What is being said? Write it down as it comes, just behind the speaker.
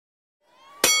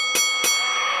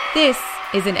This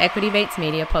is an Equity Mates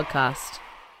Media podcast.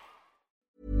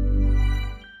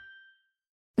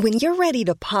 When you're ready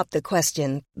to pop the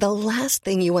question, the last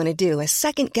thing you want to do is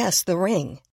second-guess the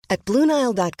ring. At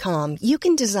BlueNile.com, you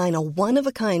can design a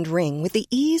one-of-a-kind ring with the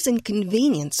ease and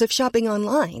convenience of shopping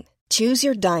online. Choose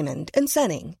your diamond and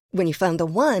setting. When you find the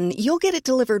one, you'll get it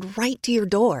delivered right to your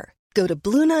door. Go to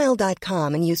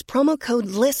BlueNile.com and use promo code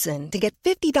LISTEN to get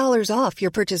 $50 off your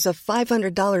purchase of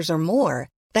 $500 or more.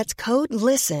 That's code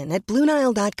LISTEN at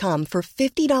BlueNile.com for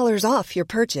 $50 off your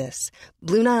purchase.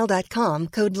 BlueNile.com,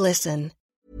 code LISTEN.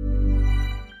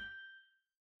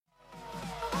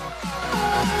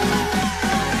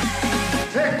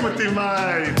 Equity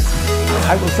Mates.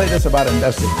 I will say this about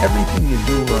investing. Everything you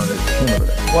do learn is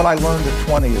cumulative. What I learned at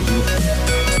 20 is useful.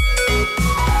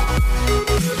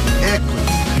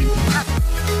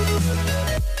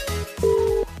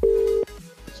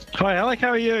 Hi, Alec. How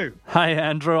are you? Hey,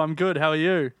 Andrew. I'm good. How are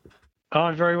you?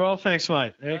 I'm very well, thanks,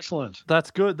 mate. Excellent.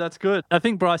 That's good. That's good. I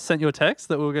think Bryce sent you a text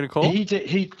that we were going to call. He did.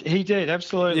 He did.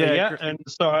 Absolutely. Yeah. And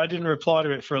sorry, I didn't reply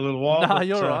to it for a little while. No,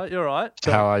 you're right. You're right.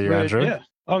 So, how are you, Andrew? Yeah,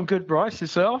 I'm good. Bryce,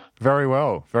 yourself? Very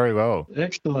well. Very well.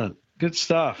 Excellent. Good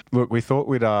stuff. Look, we thought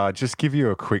we'd just give you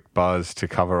a quick buzz to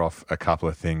cover off a couple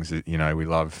of things. You know, we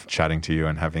love chatting to you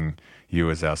and having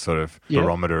you as our sort of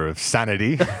barometer of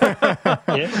sanity.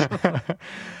 Yes.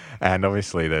 And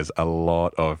obviously there's a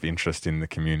lot of interest in the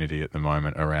community at the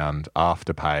moment around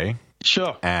Afterpay.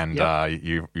 Sure. And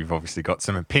you've obviously got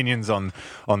some opinions on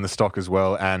the stock as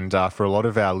well. And for a lot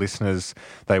of our listeners,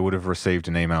 they would have received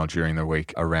an email during the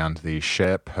week around the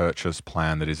share purchase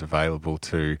plan that is available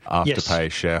to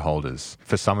Afterpay shareholders.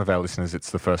 For some of our listeners,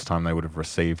 it's the first time they would have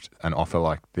received an offer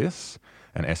like this,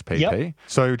 an SPP. Yep.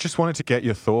 So just wanted to get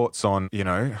your thoughts on, you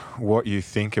know, what you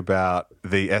think about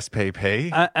the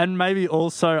SPP. And maybe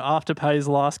also Afterpay's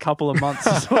last couple of months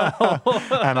as well.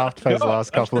 And Afterpay's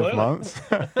last couple of months.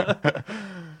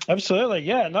 Absolutely.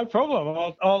 Yeah, no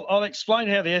problem. I'll explain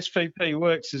how the SPP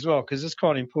works as well, because it's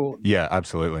quite important. Yeah,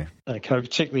 absolutely. Okay,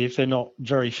 particularly if they're not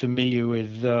very familiar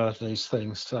with these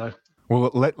things. So.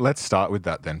 Well, let's start with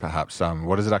that then, perhaps.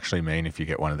 What does it actually mean if you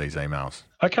get one of these emails?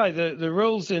 Okay, the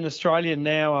rules in Australia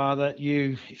now are that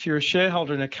if you're a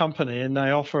shareholder in a company and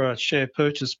they offer a share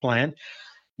purchase plan,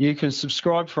 you can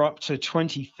subscribe for up to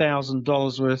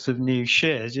 $20,000 worth of new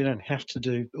shares. You don't have to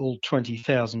do all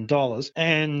 $20,000.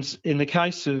 And in the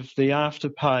case of the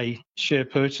Afterpay share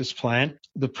purchase plan,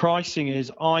 the pricing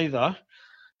is either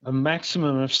a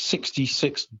maximum of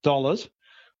 $66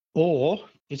 or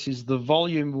it is the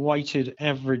volume-weighted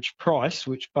average price,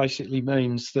 which basically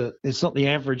means that it's not the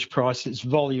average price, it's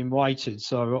volume-weighted.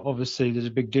 So obviously there's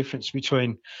a big difference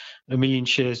between a million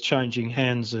shares changing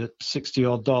hands at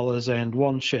 $60 and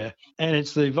one share. And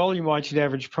it's the volume-weighted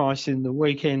average price in the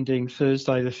week ending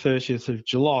Thursday, the 30th of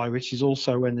July, which is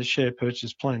also when the share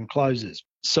purchase plan closes.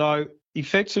 So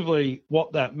effectively,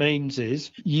 what that means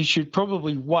is you should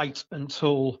probably wait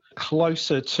until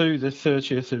closer to the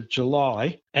 30th of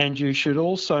July, and you should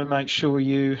also make sure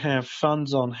you have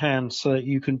funds on hand so that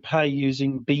you can pay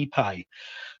using BPay,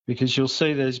 because you'll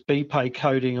see there's BPay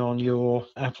coding on your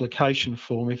application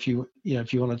form if you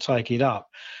want to take it up,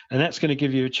 and that's going to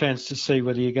give you a chance to see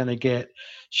whether you're going to get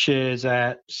shares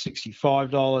at $65,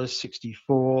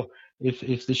 $64.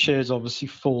 If the shares obviously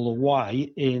fall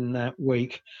away in that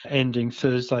week ending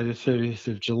Thursday the 30th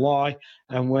of July,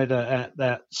 and whether at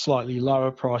that slightly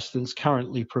lower price than's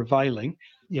currently prevailing,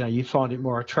 you find it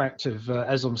more attractive.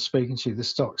 As I'm speaking to you, the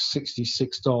stock's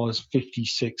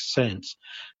 $66.56.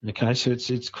 Okay, so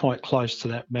it's quite close to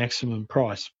that maximum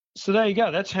price. So there you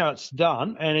go. That's how it's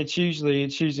done, and it's usually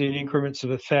in increments of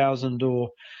 $1,000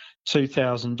 or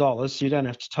 $2,000. So you don't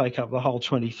have to take up the whole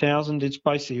 $20,000. It's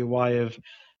basically a way of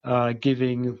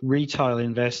giving retail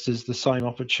investors the same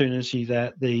opportunity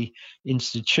that the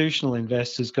institutional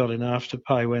investors got in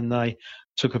Afterpay when they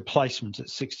took a placement at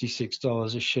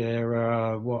 $66 a share,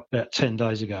 about 10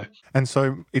 days ago. And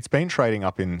so it's been trading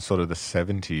up in sort of the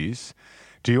 70s.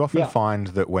 Do you often find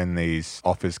that when these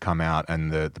offers come out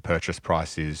and the purchase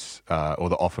price is, or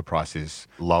the offer price is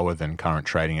lower than current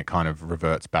trading, it kind of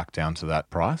reverts back down to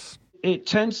that price? It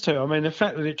tends to. I mean, the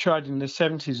fact that it traded in the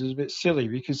 70s is a bit silly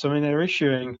because, they're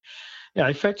issuing,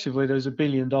 effectively there's $1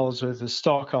 billion worth of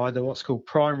stock, either what's called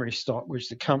primary stock, which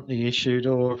the company issued,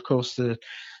 or, of course, the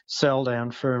sell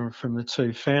down from the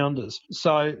two founders.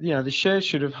 So, the shares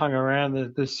should have hung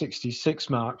around the 66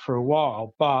 mark for a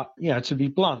while. But, to be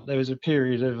blunt, there was a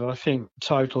period of, I think,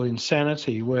 total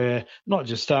insanity where not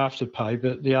just Afterpay,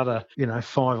 but the other,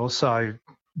 5 or so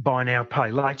buy now,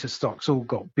 pay later stocks all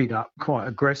got bid up quite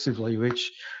aggressively,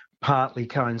 which partly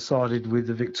coincided with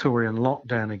the Victorian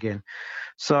lockdown again.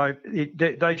 So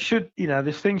they should,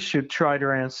 the things should trade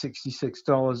around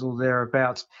 $66 or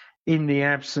thereabouts in the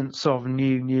absence of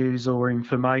new news or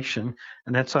information,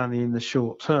 and that's only in the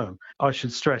short term. I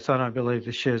should stress, I don't believe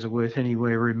the shares are worth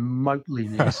anywhere remotely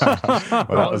near $60.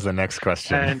 Well, that was the next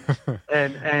question.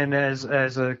 and as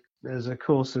a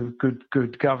course of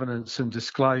good governance and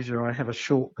disclosure, I have a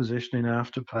short position in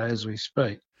Afterpay as we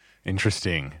speak.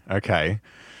 Interesting. Okay.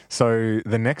 So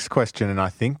the next question, and I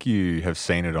think you have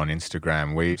seen it on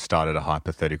Instagram, we started a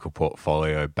hypothetical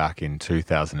portfolio back in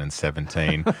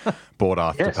 2017, bought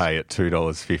Afterpay at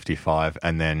 $2.55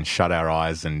 and then shut our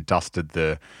eyes and dusted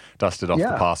off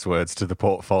the passwords to the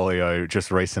portfolio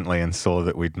just recently and saw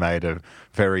that we'd made a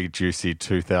very juicy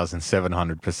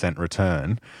 2,700%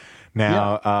 return.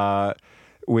 Now,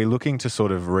 we're looking to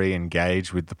sort of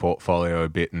re-engage with the portfolio a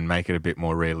bit and make it a bit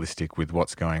more realistic with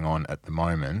what's going on at the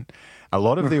moment. A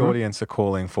lot of the audience are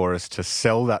calling for us to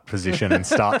sell that position and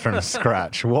start from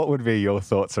scratch. What would be your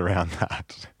thoughts around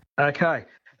that? Okay.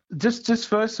 Just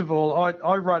first of all,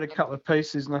 I wrote a couple of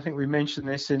pieces, and I think we mentioned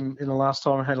this in the last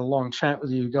time I had a long chat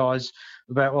with you guys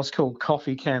about what's called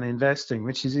coffee can investing,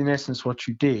 which is in essence what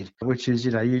you did, which is,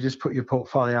 you just put your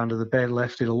portfolio under the bed,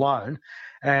 left it alone.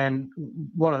 And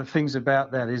one of the things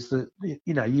about that is that,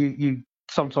 you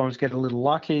sometimes get a little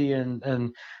lucky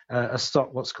and a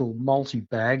stock what's called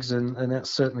multi-bags, and that's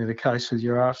certainly the case with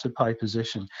your Afterpay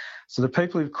position. So the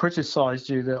people who've criticised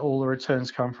you that all the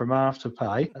returns come from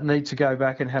Afterpay need to go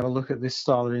back and have a look at this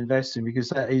style of investing, because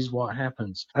that is what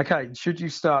happens. Okay, should you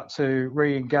start to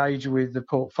re-engage with the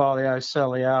portfolio,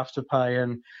 sell the Afterpay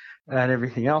and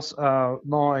everything else?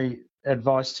 My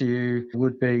advice to you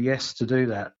would be yes to do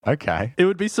that. Okay. It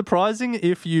would be surprising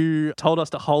if you told us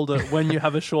to hold it when you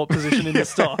have a short position in the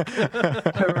stock.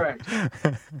 Correct.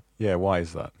 Yeah, why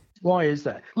is that? Why is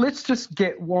that? Let's just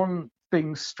get one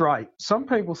thing straight. Some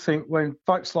people think, when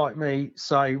folks like me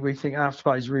say we think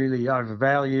Afterpay is really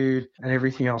overvalued and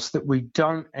everything else, that we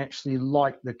don't actually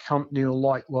like the company or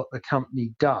like what the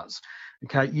company does.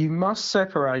 Okay, you must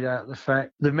separate out the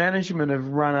fact the management have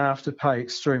run Afterpay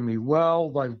extremely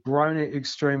well. They've grown it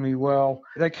extremely well.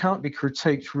 They can't be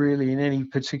critiqued really in any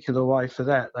particular way for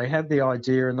that. They had the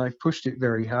idea and they've pushed it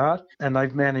very hard, and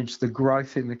they've managed the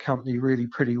growth in the company really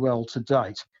pretty well to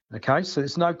date. Okay, so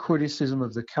there's no criticism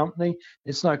of the company.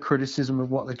 It's no criticism of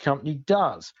what the company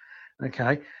does.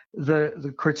 Okay,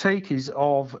 the critique is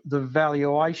of the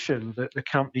valuation that the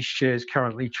company's shares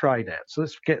currently trade at. So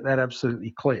let's get that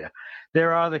absolutely clear.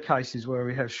 There are other cases where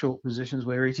we have short positions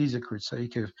where it is a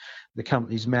critique of the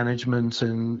company's management,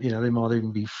 and there might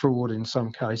even be fraud in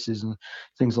some cases and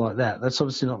things like that. That's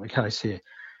obviously not the case here.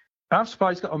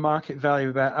 Afterpay's got a market value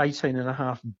of about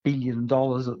 $18.5 billion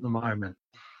at the moment.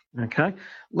 Okay,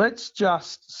 let's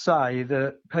just say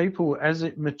that people, as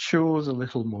it matures a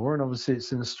little more, and obviously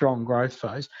it's in a strong growth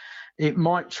phase, it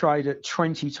might trade at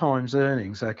 20 times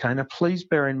earnings. Okay, now please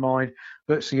bear in mind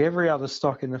virtually every other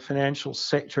stock in the financial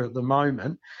sector at the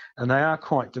moment, and they are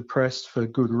quite depressed for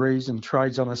good reason,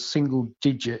 trades on a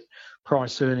single-digit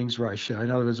price-earnings ratio,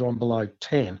 in other words, one below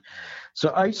 10. So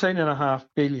 $18.5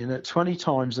 billion at 20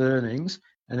 times earnings,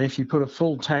 and if you put a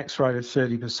full tax rate of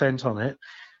 30% on it,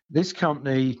 this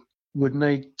company would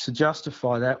need to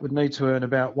justify that, would need to earn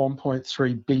about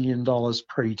 $1.3 billion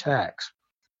pre-tax.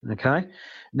 Okay.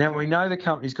 Now, we know the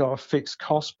company's got a fixed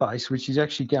cost base, which is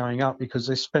actually going up because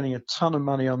they're spending a ton of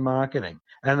money on marketing.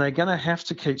 And they're going to have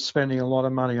to keep spending a lot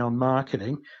of money on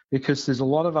marketing because there's a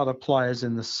lot of other players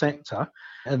in the sector,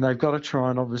 and they've got to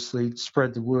try and obviously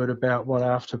spread the word about what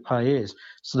Afterpay is.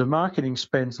 So the marketing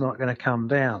spend's not going to come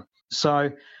down. So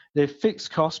their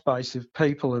fixed cost base of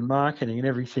people and marketing and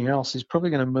everything else is probably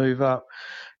going to move up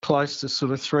close to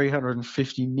sort of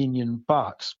 $350 million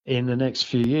in the next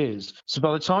few years. So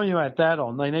by the time you add that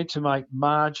on, they need to make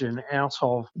margin out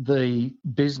of the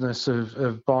business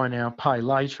of buy now, pay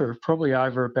later of probably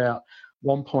over about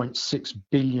 $1.6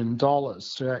 billion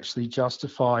to actually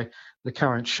justify the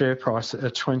current share price at a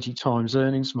 20 times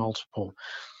earnings multiple.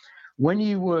 When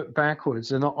you work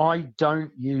backwards, and I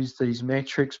don't use these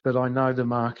metrics, but I know the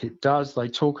market does, they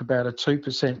talk about a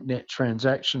 2% net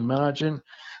transaction margin,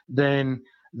 then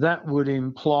that would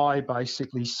imply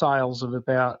basically sales of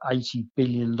about $80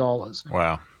 billion.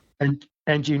 Wow.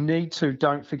 And you need to,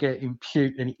 don't forget,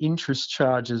 impute an interest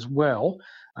charge as well,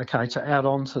 okay, to add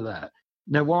on to that.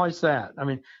 Now, why is that? I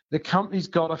mean, the company's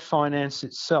got to finance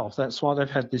itself. That's why they've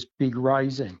had this big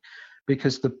raising.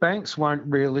 because the banks won't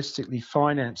realistically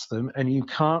finance them, and you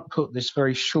can't put this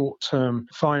very short-term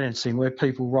financing where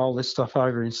people roll this stuff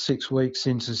over in 6 weeks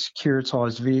into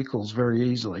securitized vehicles very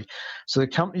easily. So the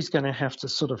company's going to have to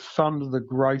sort of fund the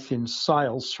growth in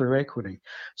sales through equity.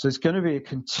 So it's going to be a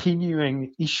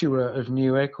continuing issuer of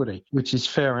new equity, which is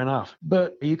fair enough.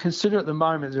 But you consider at the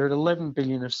moment they're at 11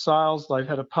 billion of sales. They've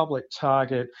had a public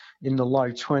target in the low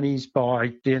 20s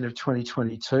by the end of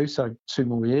 2022, so 2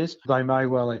 more years. They may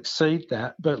well exceed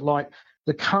that, but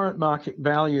the current market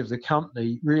value of the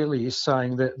company really is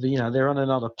saying that they're on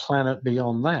another planet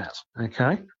beyond that.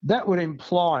 Okay, that would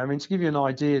imply, to give you an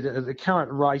idea, that at the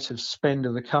current rate of spend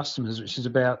of the customers, which is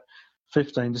about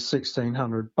 $1,500 to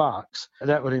 $1,600,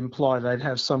 that would imply they'd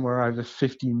have somewhere over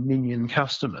 50 million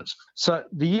customers. So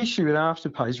the issue with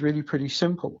Afterpay is really pretty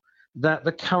simple. That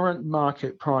the current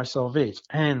market price of it,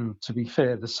 and to be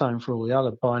fair, the same for all the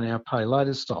other buy now, pay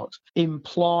later stocks,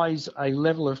 implies a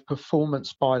level of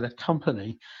performance by the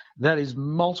company that is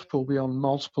multiple beyond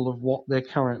multiple of what they're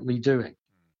currently doing.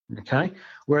 Okay?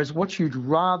 Whereas what you'd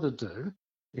rather do,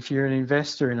 if you're an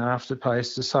investor in Afterpay,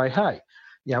 is to say, hey,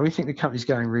 we think the company's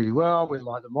going really well, we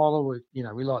like the model,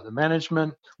 we like the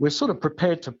management, we're sort of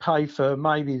prepared to pay for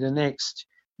maybe the next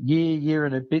year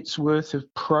and a bit's worth of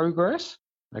progress.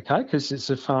 Okay, because it's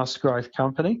a fast growth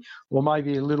company, or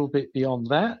maybe a little bit beyond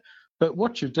that. But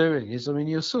what you're doing is,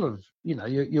 you're sort of,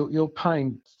 you're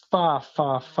paying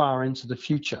far into the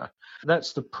future.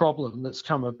 That's the problem that's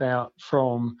come about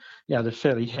from, the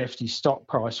fairly hefty stock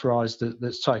price rise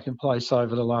that's taken place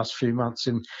over the last few months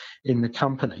in the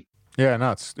company. Yeah,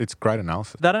 no, it's great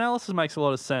analysis. That analysis makes a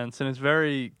lot of sense, and it's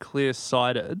very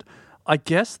clear-sighted. I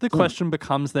guess the question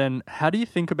becomes then, how do you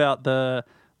think about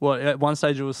at one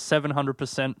stage it was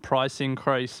 700% price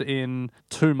increase in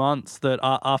 2 months that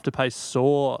Afterpay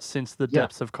saw since the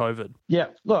depths of COVID? Yeah,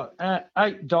 look, at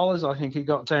 $8 I think it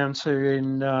got down to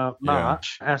in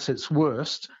March at its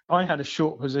worst. I had a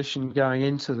short position going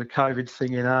into the COVID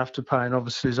thing in Afterpay, and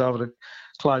obviously was able to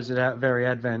close it out very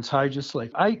advantageously.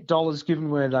 $8, given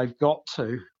where they've got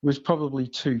to, was probably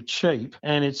too cheap,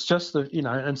 and it's just that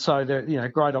and so there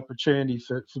great opportunity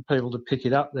for people to pick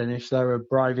it up then if they were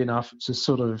brave enough to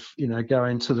sort of go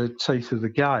into the teeth of the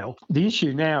gale. The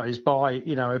issue now is by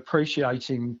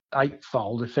appreciating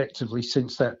eightfold effectively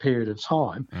since that period of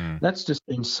time. That's just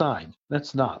insane.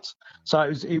 That's nuts.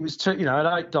 So it was too, at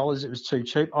 $8 it was too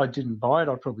cheap. I didn't buy it.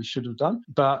 I probably should have done,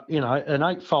 but an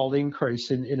eightfold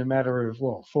increase in a matter of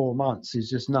 4 months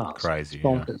is just nuts. Crazy. It's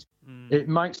bonkers. It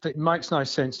makes no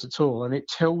sense at all, and it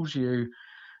tells you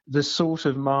the sort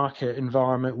of market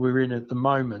environment we're in at the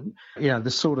moment. The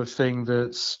sort of thing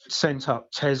that's sent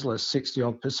up Tesla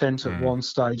 60-odd% at one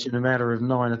stage in a matter of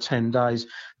 9 or 10 days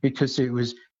because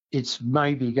it's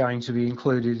maybe going to be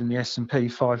included in the S&P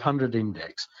 500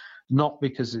 index, not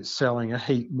because it's selling a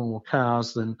heap more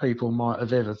cars than people might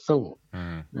have ever thought.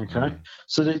 Okay,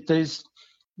 so there's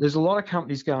a lot of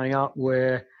companies going up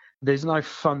where there's no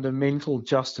fundamental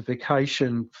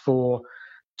justification for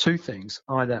two things: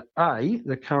 either A,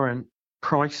 the current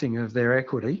pricing of their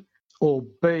equity, or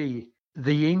B,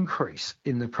 the increase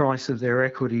in the price of their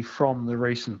equity from the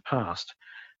recent past.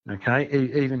 Okay,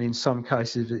 even in some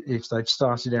cases if they've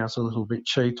started out a little bit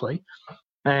cheaply.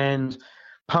 And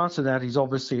part of that is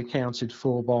obviously accounted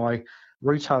for by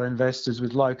retail investors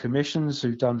with low commissions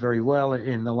who've done very well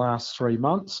in the last 3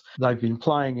 months. They've been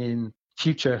playing in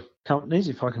future companies,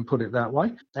 if I can put it that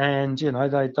way. And,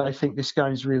 they think this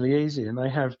game's really easy, and they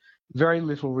have very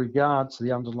little regard to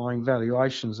the underlying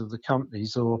valuations of the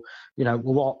companies or,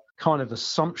 what kind of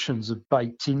assumptions are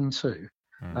baked into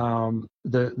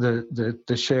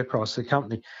the share price of the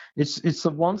company. It's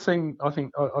the one thing I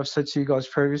think I've said to you guys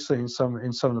previously in some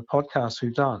of the podcasts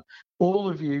we've done. All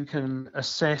of you can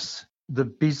assess the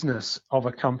business of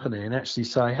a company and actually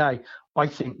say, hey, I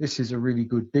think this is a really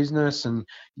good business, and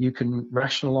you can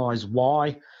rationalise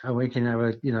why, and we can have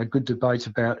a good debate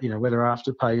about whether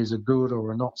Afterpay is a good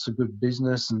or a not so good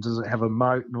business, and does it have a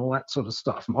moat and all that sort of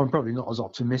stuff. I'm probably not as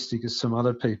optimistic as some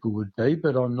other people would be,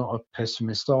 but I'm not a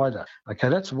pessimist either. Okay,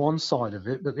 that's one side of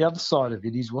it, but the other side of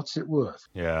it is what's it worth?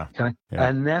 Yeah. Okay,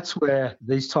 and that's where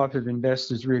these type of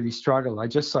investors really struggle. They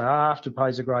just say,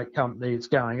 Afterpay's a great company, it's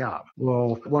going up.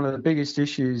 Well, one of the biggest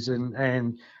issues,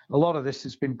 and a lot of this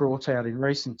has been brought out in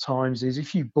recent times, is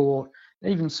if you bought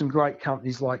even some great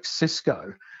companies like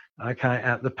Cisco, okay,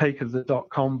 at the peak of the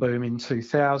dot-com boom in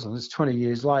 2000, it's 20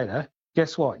 years later,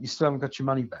 guess what? You still haven't got your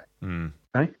money back.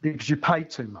 okay? Because you pay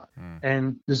too much.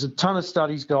 And there's a ton of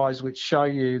studies, guys, which show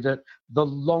you that the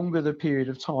longer the period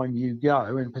of time you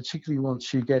go, and particularly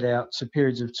once you get out to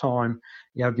periods of time,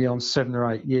 beyond 7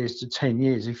 or 8 years to 10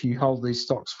 years, if you hold these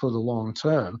stocks for the long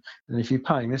term, and if you're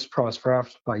paying this price for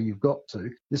Afterpay, you've got to.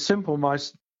 The simple,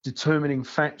 most determining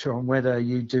factor on whether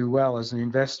you do well as an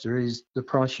investor is the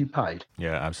price you paid.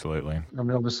 Yeah, absolutely. I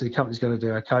mean, obviously, the company's going to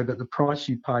do okay, but the price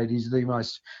you paid is the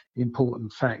most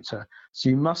important factor. So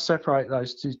you must separate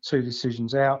those two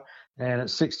decisions out. And at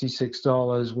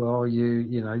 $66, well,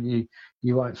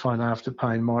 you won't find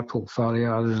Afterpay in my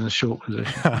portfolio other than a short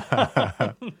position.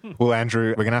 Well, Andrew,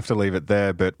 we're going to have to leave it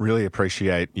there, but really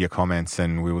appreciate your comments,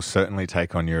 and we will certainly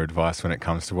take on your advice when it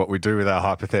comes to what we do with our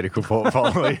hypothetical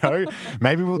portfolio.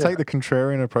 Maybe we'll take the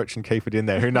contrarian approach and keep it in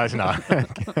there. Who knows? No.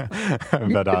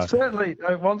 But certainly,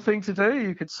 one thing to do,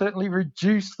 you could certainly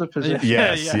reduce the position.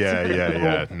 Yes,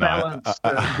 yeah. No,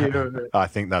 I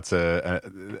think that's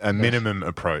a minimum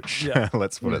approach. Yeah.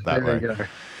 Let's put it that way. There you go.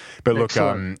 But look,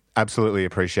 absolutely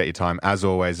appreciate your time as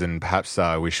always, and perhaps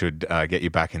we should get you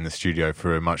back in the studio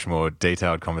for a much more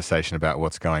detailed conversation about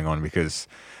what's going on, because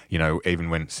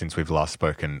even since we've last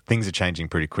spoken, things are changing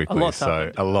pretty quickly.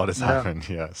 A lot has happened.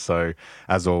 Yeah. So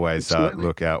as always,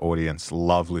 look, our audience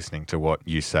love listening to what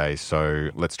you say. So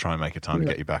let's try and make a time to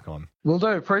get you back on. Will do.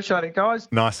 Appreciate it, guys.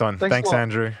 Nice one. Thanks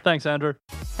Andrew. Thanks, Andrew.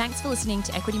 Thanks for listening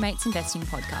to Equity Mates Investing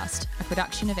Podcast, a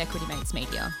production of Equity Mates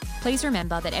Media. Please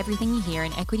remember that everything you hear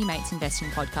in Equity Mates Investing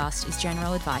Podcast is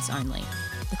general advice only.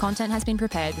 The content has been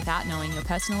prepared without knowing your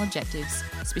personal objectives,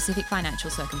 specific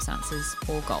financial circumstances,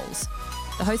 or goals.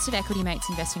 The host of Equity Mates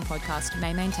Investing Podcast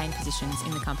may maintain positions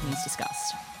in the companies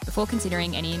discussed. Before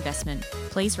considering any investment,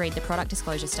 please read the product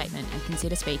disclosure statement and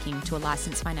consider speaking to a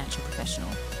licensed financial professional.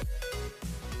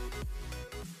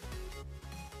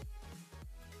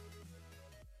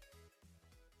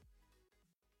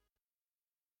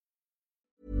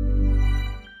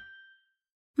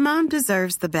 Mom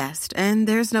deserves the best, and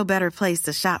there's no better place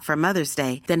to shop for Mother's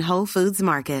Day than Whole Foods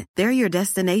Market. They're your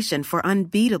destination for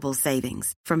unbeatable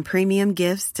savings, from premium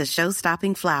gifts to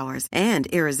show-stopping flowers and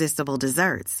irresistible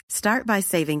desserts. Start by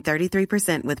saving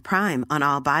 33% with Prime on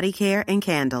all body care and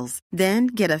candles. Then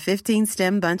get a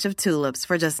 15-stem bunch of tulips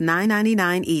for just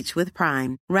 $9.99 each with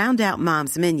Prime. Round out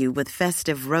Mom's menu with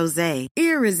festive rosé,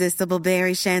 irresistible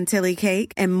berry chantilly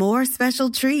cake, and more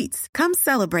special treats. Come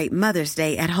celebrate Mother's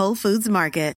Day at Whole Foods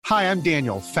Market. Hi, I'm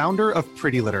Daniel, founder of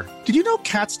Pretty Litter. Did you know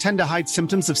cats tend to hide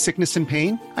symptoms of sickness and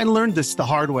pain? I learned this the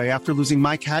hard way after losing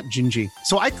my cat, Gingy.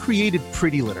 So I created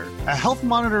Pretty Litter, a health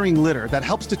monitoring litter that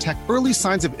helps detect early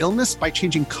signs of illness by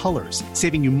changing colors,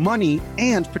 saving you money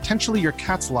and potentially your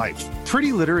cat's life.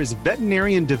 Pretty Litter is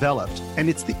veterinarian developed, and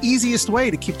it's the easiest way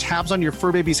to keep tabs on your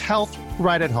fur baby's health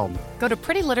right at home. Go to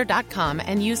prettylitter.com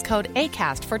and use code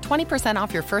ACAST for 20%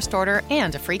 off your first order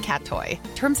and a free cat toy.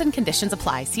 Terms and conditions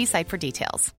apply. See site for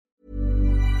details.